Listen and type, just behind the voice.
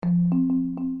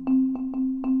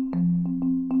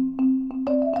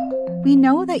We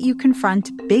know that you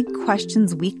confront big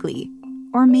questions weekly,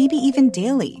 or maybe even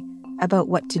daily, about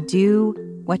what to do,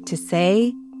 what to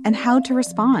say, and how to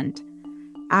respond.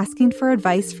 Asking for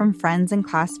advice from friends and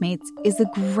classmates is a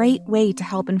great way to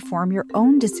help inform your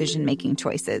own decision-making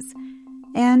choices.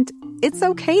 And it's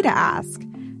okay to ask.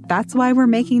 That's why we're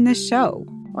making this show.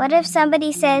 What if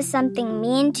somebody says something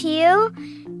mean to you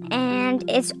and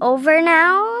it's over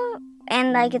now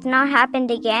and it's not happened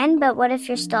again, but what if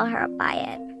you're still hurt by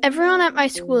it? Everyone at my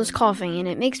school is coughing and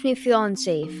it makes me feel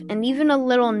unsafe and even a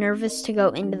little nervous to go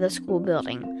into the school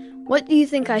building. What do you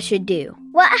think I should do?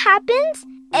 What happens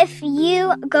if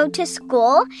you go to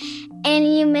school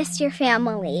and you miss your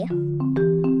family?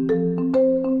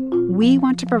 We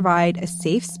want to provide a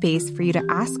safe space for you to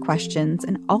ask questions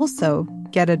and also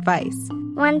get advice.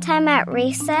 One time at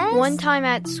recess. One time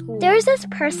at school. There was this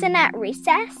person at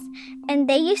recess, and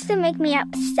they used to make me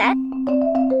upset.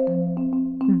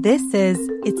 This is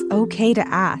It's Okay to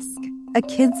Ask, a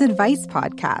kids' advice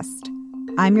podcast.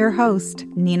 I'm your host,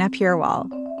 Nina Purewal.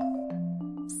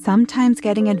 Sometimes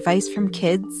getting advice from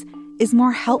kids is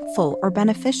more helpful or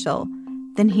beneficial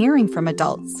than hearing from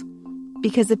adults,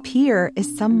 because a peer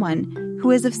is someone who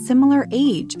is of similar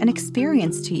age and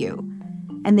experience to you,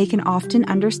 and they can often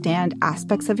understand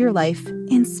aspects of your life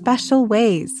in special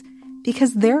ways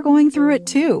because they're going through it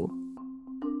too.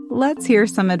 Let's hear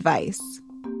some advice.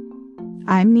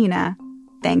 I'm Nina.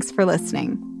 Thanks for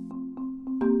listening.